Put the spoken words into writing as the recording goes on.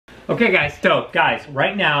Okay guys, so guys,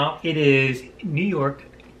 right now it is New York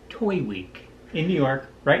Toy Week. In New York,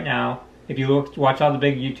 right now, if you watch all the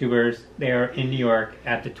big YouTubers, they are in New York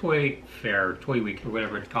at the Toy Fair, Toy Week, or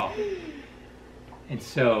whatever it's called. And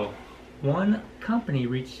so, one company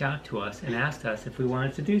reached out to us and asked us if we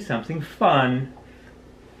wanted to do something fun.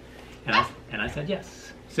 And I said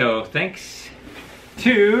yes. So thanks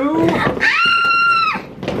to...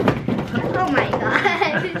 Oh my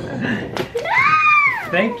god.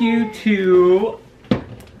 Thank you to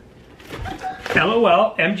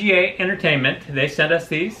l.o.l. MGA Entertainment. They sent us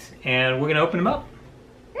these and we're gonna open them up.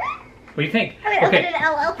 What do you think? I'm gonna open an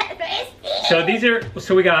l.o.l. pet first. So these are,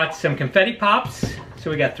 so we got some confetti pops.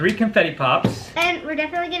 So we got 3 confetti pops. And we're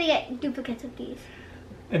definitely gonna get duplicates of these.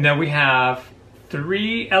 And then we have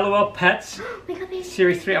 3 l.o.l. Pets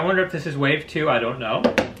Series 3. I wonder if this is Wave 2. I don't know.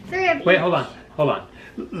 3 of Wait, each. hold on.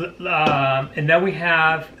 And then we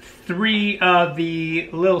have 3 of the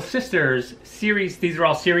Little Sisters series. These are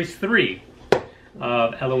all Series 3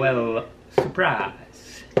 of l.o.l.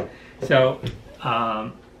 Surprise. So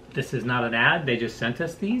this is not an ad. They just sent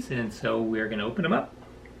us these, and so we're gonna open them up.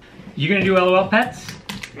 You gonna do l.o.l. Pets?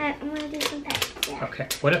 I'm gonna do some pets. Yeah. Okay.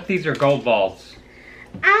 What if these are gold balls?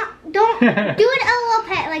 Don't do an l.o.l.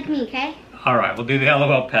 pet like me, okay? All right, we'll do the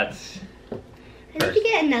l.o.l. Pets. I need to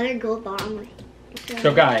get another gold ball.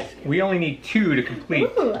 So guys, we only need 2 to complete.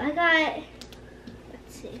 Ooh, I got,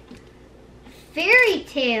 let's see, fairy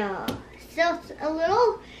tale. So it's a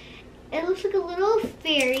little, it looks like a little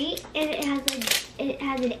fairy, and it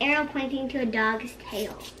has an arrow pointing to a dog's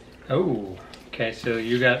tail. Oh, okay. So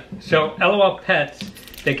you got, so l.o.l. Pets.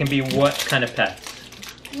 They can be what kind of pets?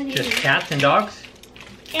 Just cats and dogs,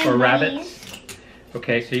 and or bunnies. rabbits?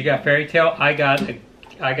 Okay, so you got fairy tale. I got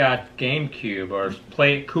GameCube or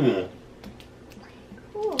Play It Cool.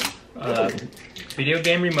 Cool. Video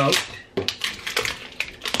game remote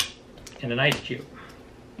and an ice cube.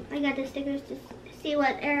 I got the stickers to see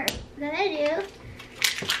what they're gonna do.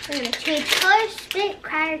 We're gonna change colors, spit,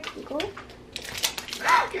 cry, or tinkle. You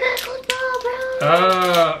got a gold ball,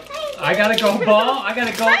 bro. I got a gold ball. I got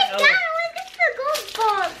a gold. My dad always gets the gold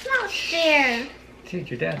ball. It's not fair. Dude,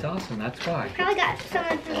 your dad's awesome. That's why. Probably got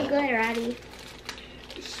someone from Glitterati.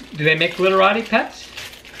 Do they make Glitterati pets?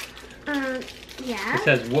 Yeah. It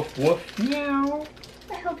says woof woof meow.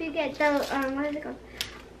 I hope you get the, what is it called?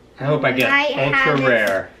 I hope I get ultra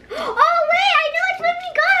rare. Oh wait, I know which one we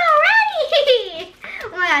got already! Oh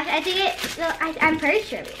my gosh, I think it, no, I'm pretty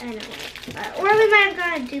sure, I know. Or we might have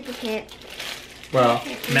got a duplicate. Well,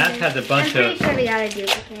 Matt has a bunch I'm pretty sure we got a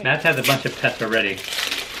duplicate. Matt has a bunch of pets already.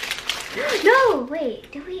 No,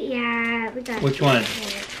 wait, did we? Yeah, we got Which one?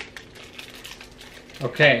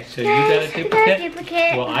 Okay, so yes, you got a duplicate?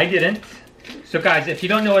 duplicate. Well, I didn't. So guys, if you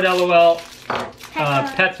don't know what l.o.l.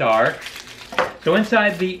 Pets are, so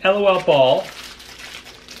inside the l.o.l. ball,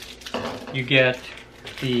 you get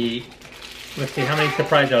the, let's see, how many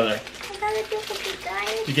surprises are there? I got a duplicate,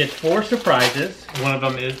 guys. You get 4 surprises. One of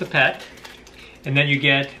them is the pet. And then you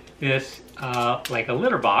get this, like a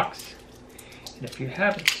litter box. And if you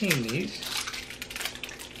haven't seen these.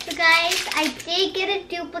 So guys, I did get a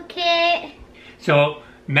duplicate. So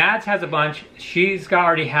Mads has a bunch.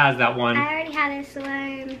 Already has that one. I already have this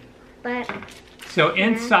one, but. So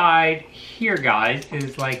inside here, guys,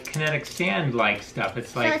 is like kinetic sand like stuff.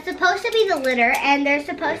 It's like. So it's supposed to be the litter, and there's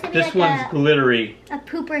supposed to be this like one's glittery. a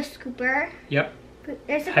pooper scooper. Yep.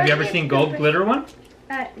 There's Have you ever seen gold glitter one?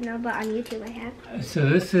 No, but on YouTube I have. So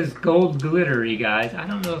this is gold glittery, guys. I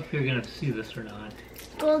don't know if you're gonna see this or not.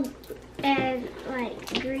 Gold and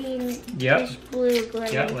like green, Yep. blue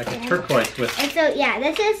glitter. Yeah, like a turquoise with. And so yeah,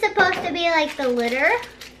 this is supposed to be like the litter,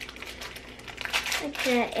 like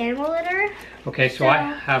the animal litter. Okay, so I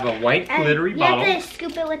have a white glittery bottle. You have to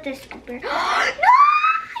scoop it with the scooper. No! You got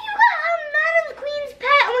Madam Queen's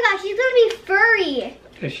pet. Oh my gosh, she's gonna be furry.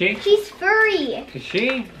 Is she? She's furry. Is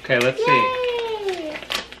she? Okay, let's see. Yay!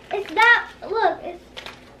 It's that. Look, it's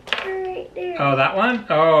right there. Oh, that one?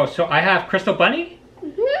 Oh, so I have Crystal Bunny?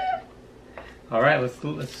 Mhm. All right,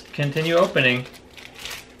 let's continue opening.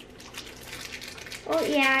 Oh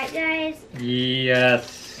yeah, guys.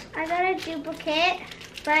 Yes. I got a duplicate,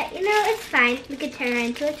 but you know it's fine. We could turn her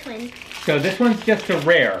into a twin. So this one's just a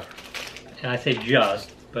rare. And I say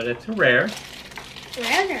just, but it's a rare.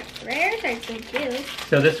 Rares are good too.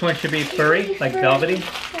 So this one should be furry, like velvety?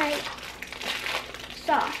 Like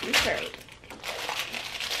soft and furry.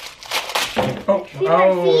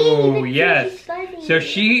 Oh, yes. So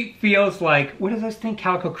she feels like, what is this thing?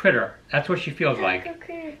 Calico Critter. That's what she feels like.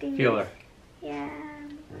 Feel her. Yeah,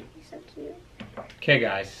 he's so cute. Okay,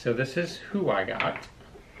 guys, so this is who I got.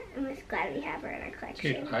 I'm just glad we have her in our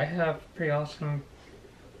collection. Dude, I have pretty awesome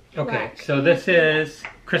Okay, Look. so this is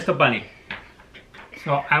Crystal Bunny.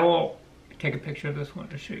 So I will take a picture of this one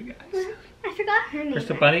to show you guys. I forgot her name.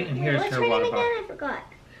 Crystal Bunny, and here's What's her her water name again? bottle.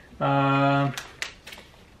 I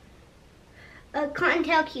forgot.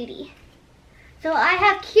 Cottontail Cutie. So I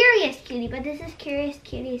have Curious Cutie, but this is Curious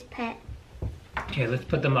Cutie's pet. Okay, let's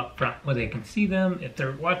put them up front where they can see them if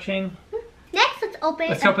they're watching. Next, let's open.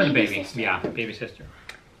 Let's open the baby. Sister. Yeah, baby sister.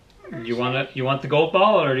 You want the gold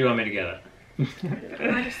ball, or do you want me to get it?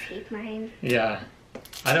 I'll just take mine. Yeah,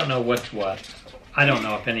 I don't know what's what. I don't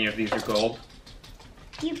know if any of these are gold.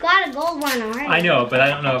 You got a gold one already. I know, but I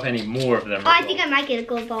don't know if any more of them are I gold. think I might get a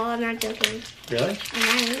gold ball. I'm not joking. Really?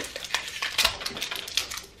 I might.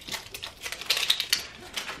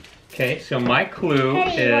 Okay, so my clue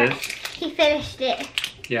Hey, is... he finished it.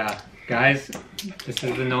 Yeah, guys, this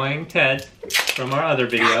is annoying Ted from our other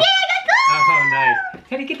video. Yeah, I Oh, nice.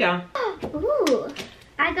 Teddy, get down. got gold! Ooh,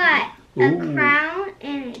 I got a Ooh. crown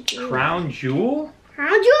and a jewel. Crown jewel? Crown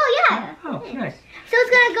jewel, yeah. Oh, nice. So it's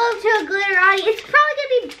gonna go to a glitterati. It's probably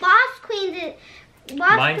gonna be Boss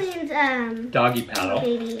Queen's Doggy paddle.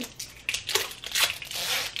 baby.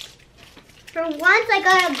 For once, I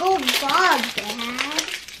got a gold ball, Dad.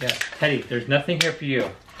 Yeah, Teddy, there's nothing here for you.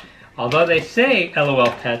 Although they say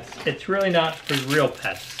l.o.l. pets, it's really not for real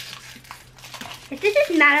pets. If this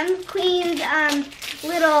is Madam Queen's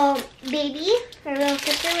little baby, or little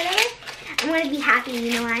sister, whatever, I'm gonna be happy.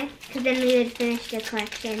 You know why? Because then we would finish the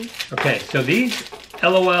collection. Okay, so these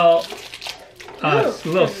l.o.l.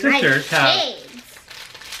 little sisters have...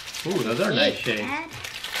 Shades. Ooh, those are nice shades. Dad.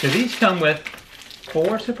 So these come with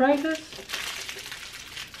 4 surprises?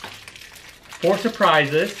 4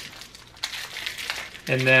 surprises.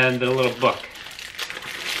 And then the little book.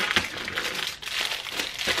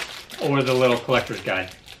 Or the little collector's guide.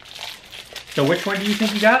 So which one do you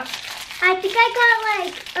think you got? I think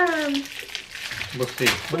I got like We'll see.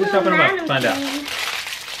 We'll just open them up and find out.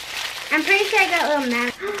 I'm pretty sure I got little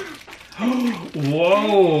Madam.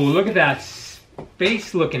 Whoa, look at that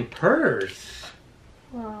space looking purse.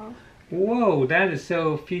 Whoa. Whoa, that is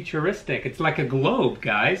so futuristic. It's like a globe,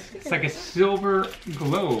 guys. It's like a silver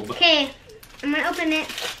globe. Okay, I'm gonna open it.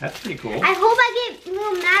 That's pretty cool. I hope I get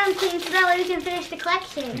little Madam Queen so that way we can finish the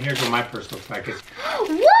collection. And here's what my purse looks like. It's, Whoa, I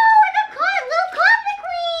got little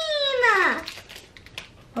Cosmic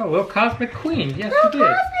Queen! oh, little Cosmic Queen. Yes, Little you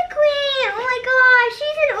did. Cosmic Queen! Oh my gosh,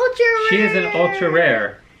 she's an ultra rare. She is an ultra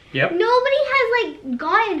rare. Yep. Nobody has like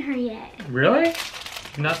gotten her yet. Really?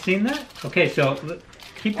 You've not seen that? Okay, so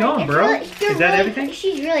keep going, It's bro. really- Is that everything?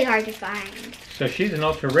 She's really hard to find. So she's an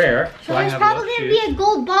ultra rare. So I there's have probably little gonna shoes. be a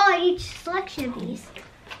gold ball in each selection of these.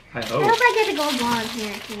 I I hope. hope I get the gold ball in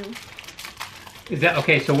here too. Is that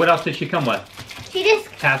okay? So what else did she come with? She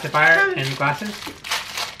just Pacifier and glasses?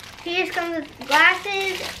 comes with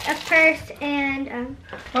glasses, a purse, and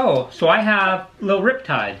Oh, so I have little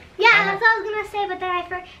Riptide. yeah, I that's what I was gonna say, but then I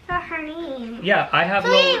forgot her name. Yeah, I have So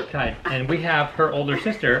little you- Riptide, and we have her older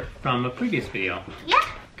sister from a previous video. Yeah.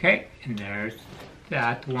 Okay, and there's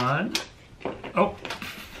that one. Oh,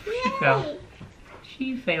 she fell. Yay.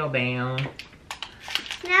 She fell down.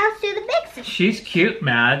 Now let's do the big sister. She's cute,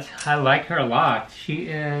 Mads. I like her a lot. She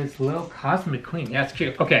is little Cosmic Queen. That's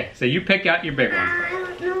cute. Okay, so you pick out your big one. I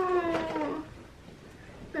don't know.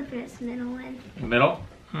 Look for this middle one. The middle?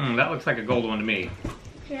 That looks like a gold one to me.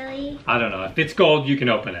 Really? I don't know. If it's gold, you can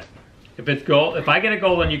open it. If it's gold, if I get a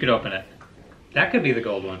gold one, you could open it. That could be the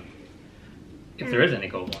gold one. If there is any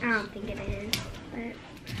gold I ones. don't think it is, but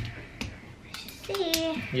let's just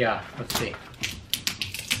see. Yeah, let's see.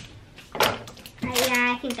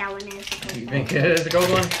 Yeah, I think that one is. the You gold think it is a gold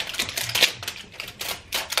one?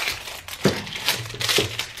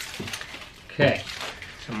 Okay.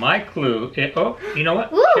 So my clue is, oh, you know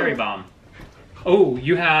what? Ooh. Cherry bomb. Oh,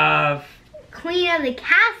 you have one. Queen of the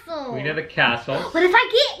Castle. Queen of the Castle. What if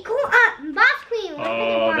I get Boss Queen? What if I get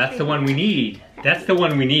Oh, Boss that's the Queen? one we need. That's the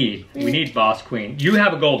one we need. We need Boss Queen. You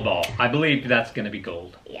have a gold ball. I believe that's going to be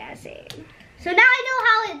gold. Yeah, same. So now I know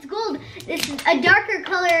how it's gold. This is a darker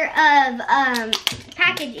color of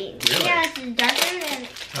packaging. Really? Yeah, this is darker and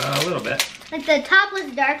A little bit. like the top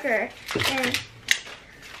was darker. And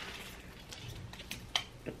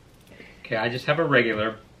Okay, I just have a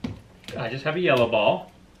regular. I just have a yellow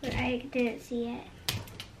ball. but I didn't see it.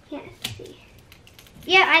 Can't see.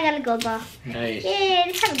 Yeah, I got a gold ball. Nice. Yay,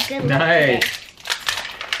 let's have a good look Nice.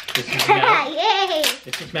 This is Mad- Yay!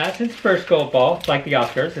 This is Madison's first gold ball. It's like the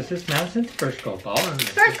Oscars. This is Madison's first gold ball. And this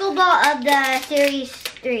First is gold ball of the Series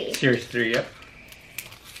 3. Series 3, yep.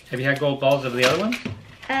 Have you had gold balls of the other ones?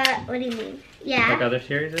 What do you mean? Yeah, Like other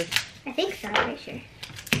series is? I think so, I'm pretty sure.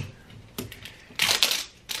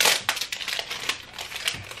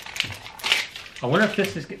 I wonder if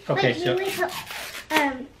this is good. Okay, wait, so. wait,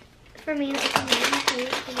 for me.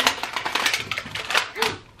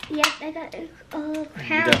 Yes, I got a crown.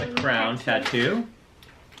 You got the crown tattoo.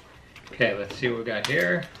 Okay, let's see what we got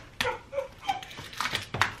here.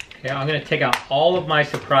 Okay, I'm gonna take out all of my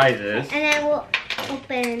surprises. And then we'll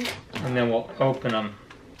open. And then we'll open them.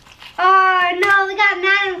 Oh no, we got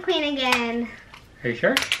Madam Queen again. Are you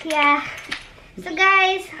sure? Yeah. So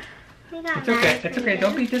guys, we got It's okay, Madam it's Queen okay,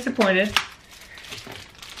 don't be disappointed.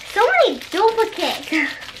 So many duplicates.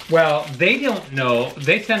 Well, they don't know.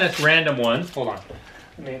 They sent us random ones. Hold on.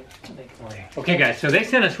 Okay guys, so they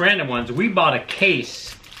sent us random ones. We bought a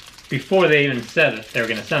case before they even said that they were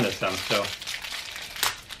gonna send us some, so.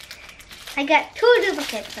 I got 2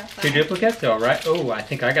 duplicates so far. 2 duplicates, all right. Oh, I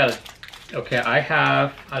think I got it. Okay, I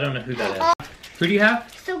don't know who that is. Who do you have?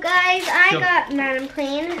 So guys, I got Madam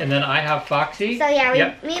Queen. And then I have Foxy. So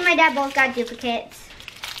yeah, me and my dad both got duplicates.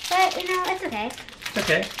 But you know, it's okay. It's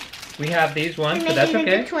okay. We have these ones, but We're that's making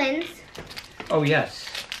okay. into twins. Oh yes,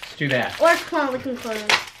 let's do that. Or clone, we can clone them.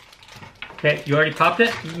 Okay, you already popped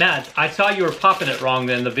it? Matt, I saw you were popping it wrong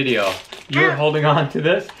in the video. You were holding on to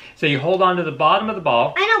this. So you hold on to the bottom of the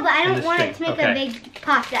ball. I know, but I and don't the want it to string. make a big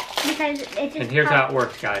pop because it's just And here's how it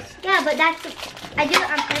works, guys. Yeah, but I did it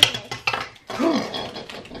on purpose.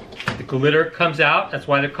 The glitter comes out. That's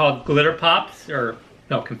why they're called glitter pops, or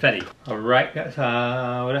no, confetti. All right, guys.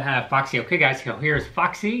 What do I have? Foxy. Okay, guys. So here's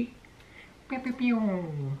Foxy.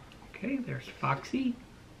 Okay, there's Foxy.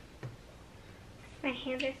 My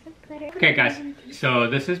hands are so glitter. Okay, guys. So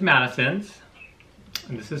this is Madison's,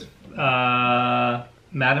 and this is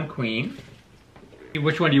Madam Queen.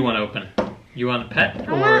 Which one do you want to open? You want a pet?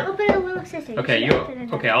 I want to open a little sister.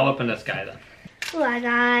 Okay, I'll open this guy then. Oh, I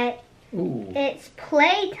got. Ooh. It's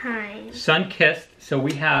playtime. Sun-kissed. So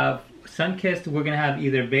we have Sun-kissed. We're gonna have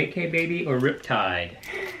either Vacay Baby or Riptide.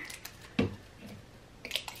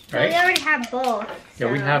 So Right? we already have both. So.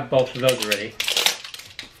 Yeah, we have both of those already.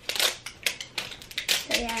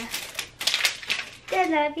 So yeah.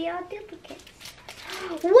 Then that'll be all duplicates.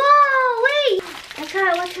 Whoa! Wait! I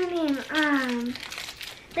got what's her name?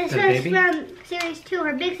 This The was baby? from series 2.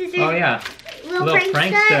 Her big sister. Oh yeah. Little Little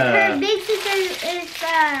Prankster. Her big sister is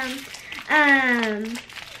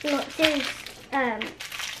series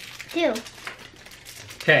 2.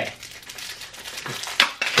 Okay.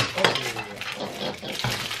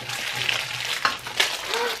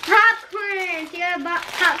 Popcorn! So you got a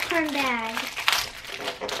popcorn bag.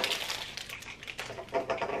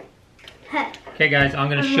 Okay, guys, I'm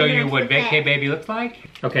gonna show you what Vacay Baby looks like.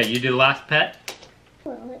 Okay, you do the last pet.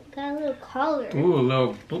 Well, it got a little collar. Ooh, a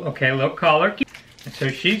little collar. And so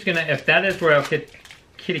she's gonna, if that is Royal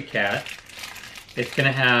Kitty Cat, it's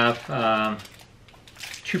gonna have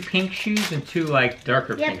 2 pink shoes and 2 like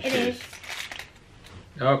darker pink shoes. Yep, it is.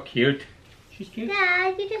 Oh, cute. She's cute.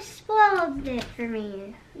 Dad, you just spoiled it for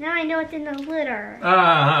me. Now I know what's in the litter.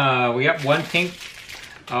 We have 1 pink.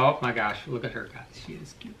 Oh my gosh, look at her, guys. She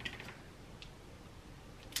is cute.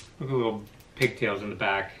 Look at the little pigtails in the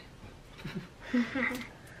back. Bye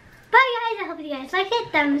guys, I hope you guys like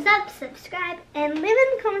it. Thumbs up, subscribe, and leave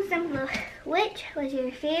in the comments down below which was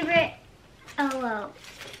your favorite l.o.l.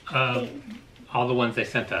 All the ones they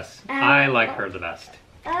sent us. I like her the best.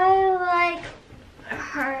 I like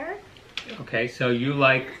her. Okay, so you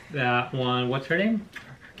like that one. What's her name?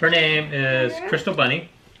 Her name is Crystal Bunny.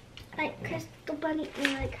 I like Crystal Bunny and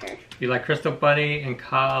I like her. You like Crystal Bunny and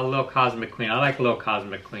Little Cosmic Queen. I like Little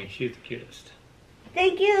Cosmic Queen. She's the cutest.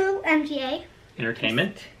 Thank you, MGA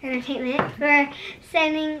Entertainment, for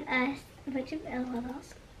sending us a bunch of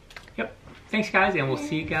l.o.ls. Yep. Thanks, guys, and we'll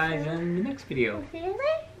see you guys in the next video. See you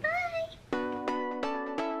later.